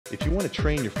if you want to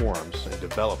train your forearms and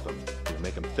develop them,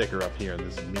 make them thicker up here in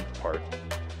this meat part,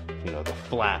 the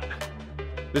flat,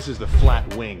 this is the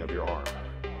flat wing of your arm,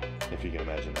 if you can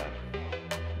imagine that.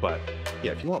 But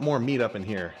yeah, if you want more meat up in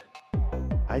here,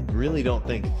 I really don't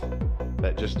think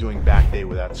that just doing back day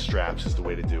without straps is the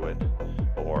way to do it,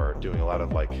 or doing a lot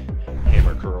of like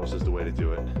hammer curls is the way to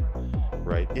do it,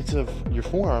 right? It's of your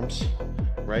forearms,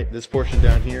 right? This portion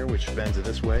down here, which bends it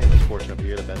this way, and this portion up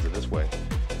here that bends it this way.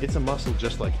 It's a muscle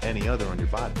just like any other on your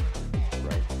body,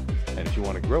 right? And if you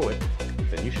want to grow it,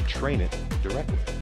 then you should train it directly.